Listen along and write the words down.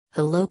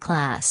Hello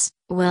class,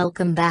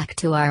 welcome back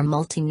to our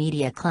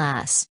multimedia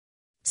class.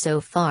 So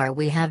far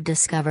we have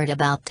discovered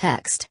about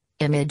text,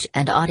 image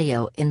and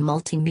audio in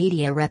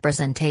multimedia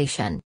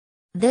representation.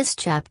 This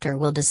chapter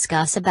will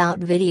discuss about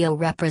video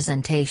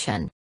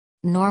representation.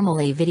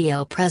 Normally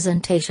video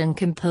presentation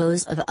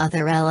compose of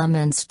other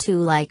elements too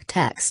like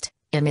text,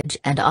 image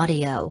and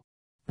audio.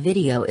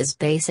 Video is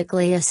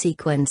basically a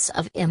sequence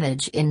of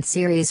image in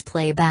series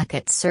playback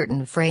at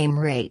certain frame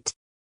rate.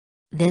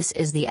 This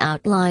is the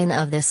outline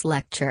of this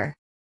lecture.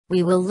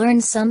 We will learn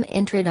some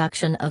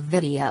introduction of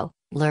video,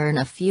 learn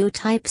a few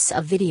types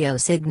of video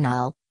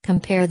signal,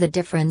 compare the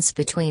difference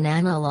between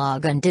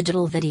analog and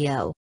digital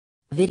video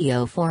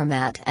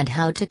format and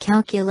how to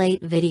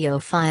calculate video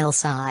file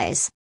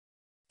size.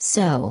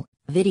 So,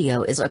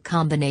 video is a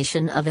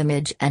combination of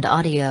image and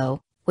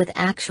audio, with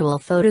actual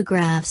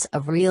photographs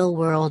of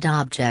real-world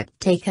object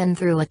taken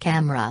through a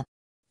camera.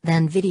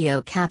 Then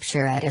video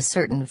capture at a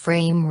certain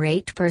frame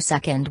rate per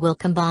second will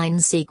combine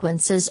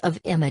sequences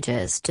of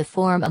images to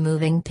form a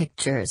moving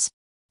pictures.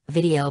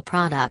 Video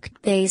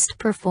product-based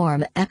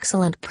perform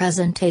excellent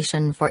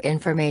presentation for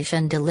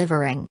information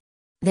delivering.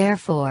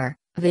 Therefore,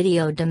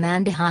 video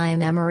demand high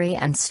memory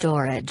and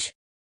storage.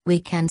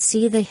 We can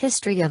see the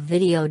history of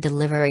video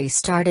delivery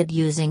started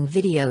using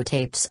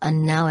videotapes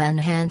and now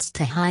enhanced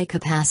to high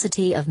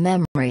capacity of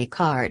memory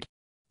card.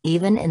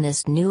 Even in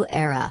this new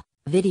era,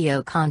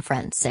 video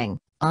conferencing,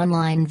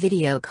 online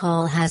video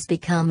call has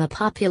become a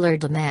popular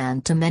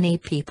demand to many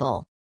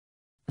people.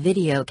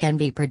 Video can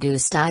be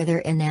produced either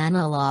in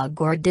analog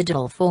or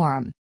digital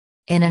form.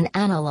 In an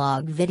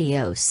analog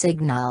video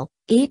signal,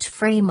 each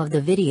frame of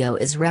the video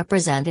is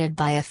represented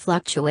by a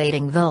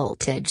fluctuating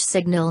voltage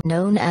signal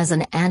known as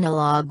an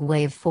analog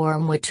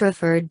waveform, which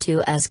referred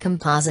to as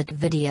composite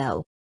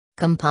video.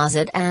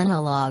 Composite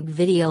analog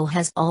video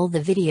has all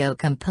the video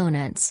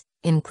components,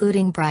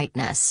 including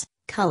brightness,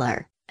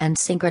 color, and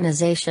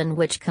synchronization,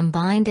 which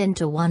combined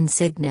into one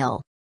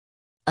signal.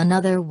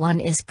 Another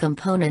one is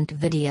component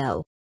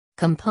video.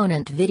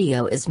 Component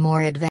video is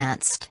more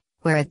advanced,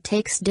 where it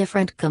takes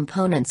different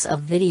components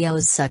of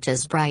videos such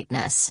as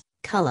brightness,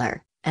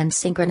 color, and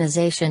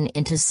synchronization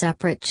into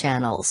separate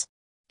channels.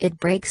 It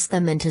breaks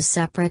them into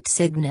separate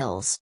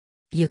signals.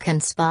 You can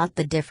spot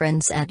the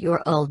difference at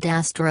your old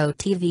Astro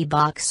TV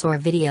box or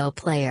video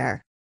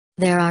player.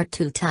 There are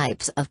two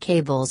types of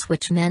cables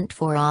which meant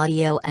for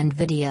audio and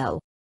video.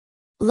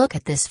 Look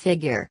at this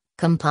figure.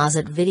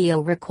 Composite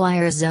video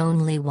requires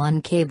only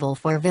one cable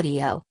for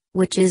video,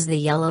 which is the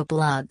yellow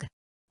plug.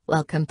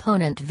 While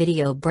component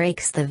video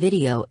breaks the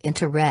video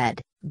into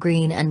red,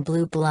 green and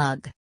blue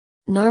plug.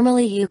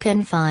 Normally you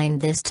can find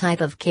this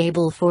type of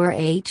cable for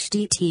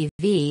HD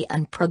TV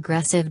and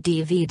progressive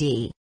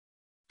DVD.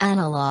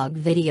 Analog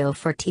video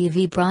for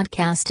TV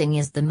broadcasting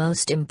is the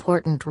most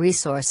important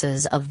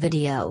resources of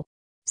video.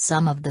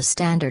 Some of the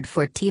standard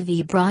for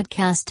TV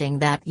broadcasting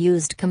that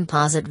used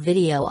composite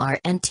video are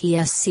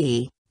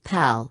NTSC,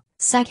 PAL,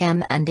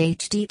 SECAM and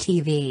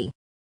HDTV.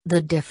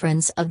 The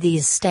difference of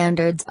these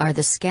standards are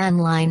the scan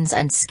lines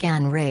and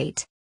scan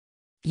rate.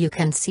 You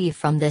can see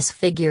from this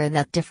figure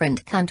that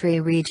different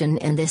country region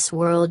in this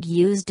world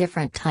use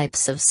different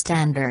types of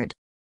standard.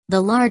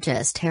 The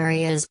largest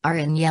areas are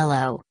in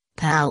yellow,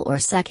 PAL or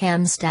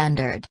SECAM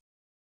standard.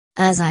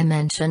 As I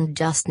mentioned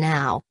just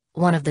now,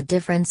 one of the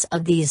difference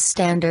of these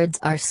standards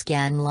are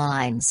scan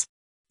lines.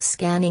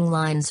 Scanning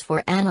lines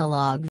for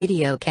analog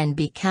video can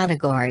be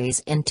categories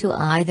into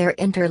either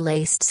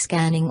interlaced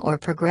scanning or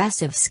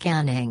progressive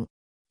scanning.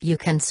 You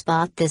can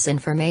spot this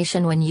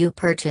information when you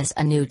purchase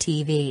a new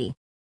TV.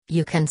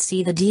 You can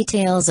see the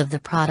details of the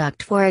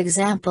product, for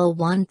example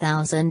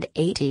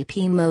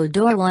 1080p mode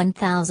or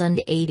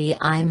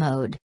 1080i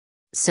mode.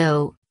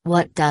 So,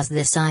 what does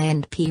this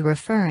INP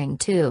referring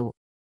to?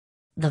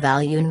 The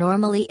value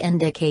normally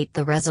indicate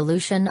the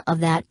resolution of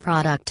that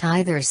product,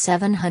 either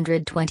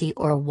 720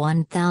 or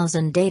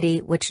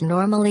 1080, which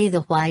normally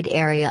the wide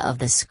area of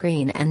the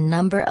screen and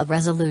number of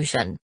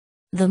resolution.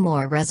 The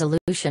more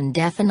resolution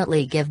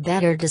definitely give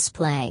better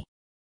display.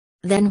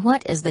 Then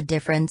what is the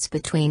difference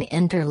between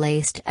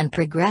interlaced and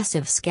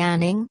progressive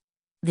scanning?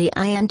 The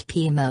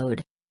INP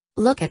mode.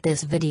 Look at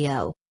this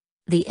video.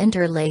 The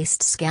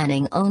interlaced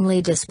scanning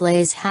only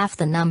displays half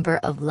the number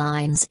of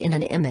lines in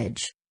an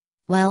image,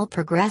 while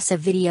progressive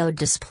video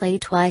display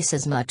twice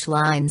as much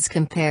lines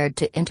compared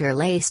to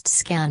interlaced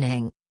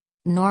scanning.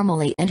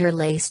 Normally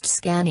interlaced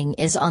scanning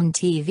is on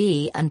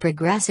TV and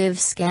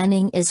progressive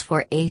scanning is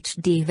for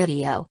HD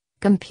video,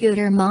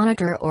 computer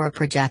monitor or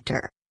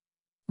projector.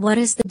 What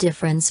is the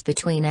difference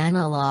between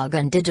analog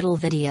and digital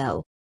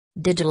video?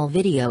 Digital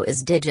video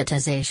is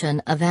digitization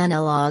of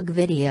analog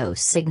video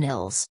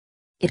signals.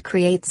 It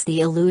creates the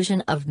illusion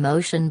of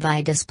motion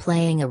by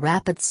displaying a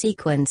rapid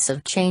sequence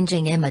of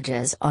changing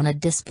images on a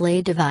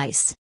display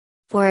device.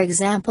 For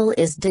example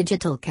is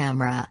digital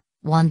camera.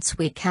 Once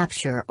we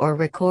capture or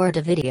record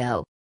a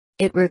video,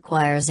 it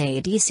requires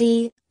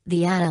ADC,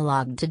 the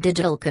analog to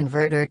digital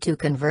converter, to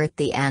convert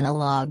the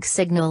analog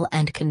signal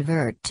and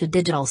convert to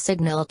digital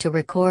signal to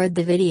record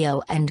the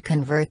video and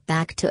convert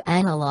back to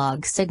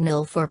analog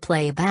signal for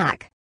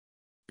playback.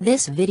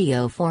 This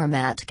video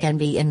format can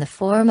be in the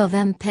form of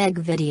MPEG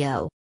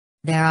video.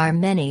 There are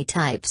many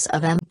types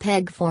of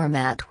MPEG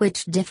format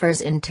which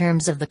differs in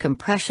terms of the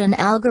compression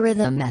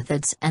algorithm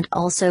methods and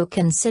also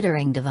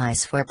considering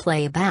device for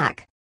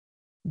playback.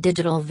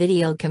 Digital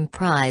video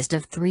comprised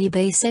of three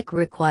basic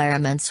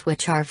requirements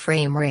which are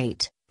frame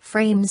rate,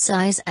 frame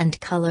size and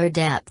color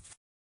depth.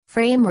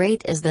 Frame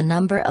rate is the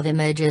number of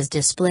images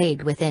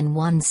displayed within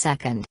 1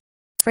 second.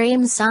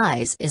 Frame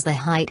size is the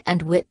height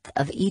and width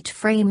of each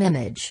frame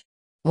image,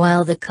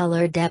 while the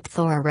color depth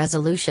or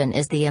resolution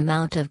is the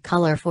amount of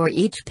color for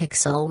each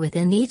pixel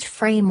within each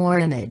frame or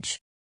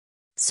image.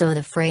 So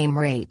the frame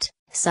rate,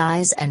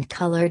 size and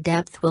color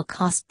depth will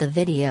cost the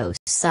video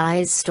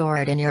size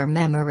stored in your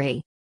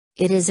memory.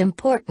 It is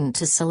important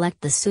to select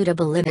the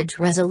suitable image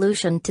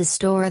resolution to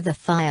store the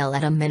file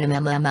at a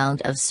minimum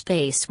amount of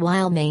space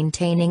while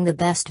maintaining the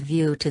best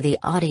view to the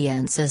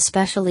audience,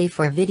 especially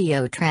for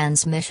video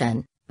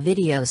transmission,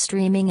 video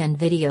streaming and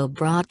video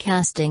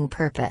broadcasting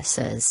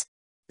purposes.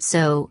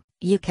 So,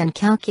 you can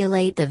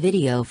calculate the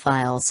video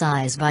file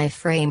size by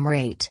frame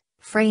rate,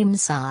 frame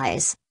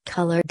size,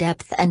 color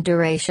depth and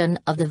duration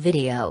of the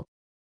video.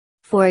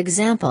 For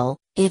example,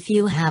 if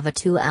you have a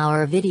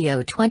 2-hour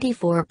video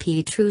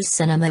 24p True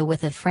Cinema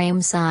with a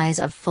frame size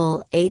of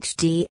Full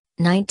HD,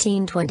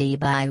 1920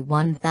 by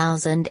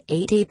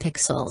 1080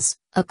 pixels,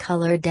 a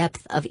color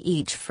depth of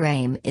each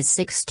frame is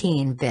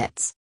 16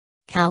 bits.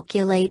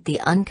 Calculate the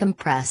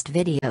uncompressed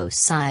video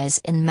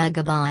size in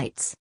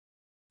megabytes.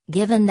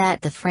 Given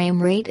that the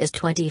frame rate is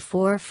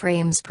 24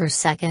 frames per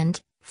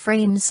second,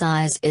 frame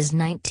size is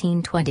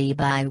 1920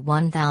 by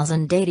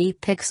 1080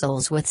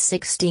 pixels with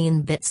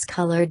 16 bits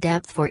color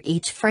depth for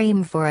each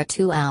frame for a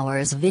 2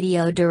 hours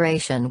video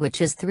duration,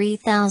 which is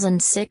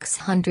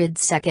 3600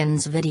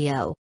 seconds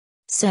video.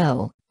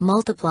 So,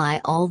 multiply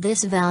all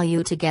this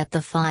value to get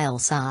the file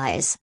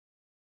size.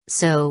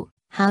 So,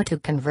 how to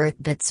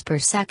convert bits per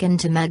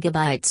second to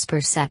megabytes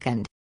per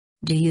second?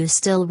 Do you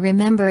still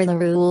remember the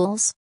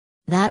rules?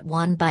 That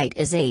 1 byte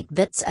is 8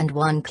 bits and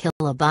 1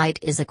 kilobyte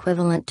is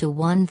equivalent to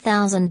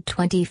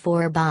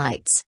 1024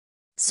 bytes.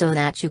 So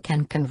that you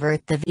can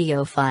convert the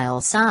video file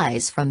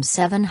size from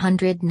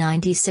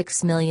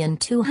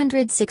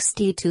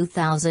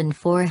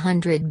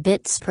 796,262,400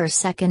 bits per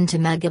second to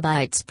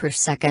megabytes per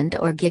second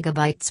or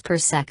gigabytes per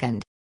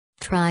second.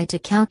 Try to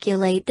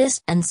calculate this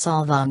and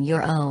solve on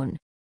your own.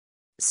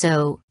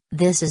 So,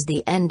 this is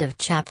the end of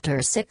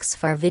Chapter 6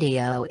 for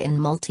video in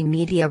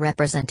multimedia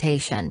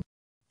representation.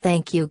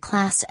 Thank you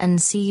class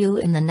and see you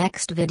in the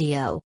next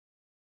video.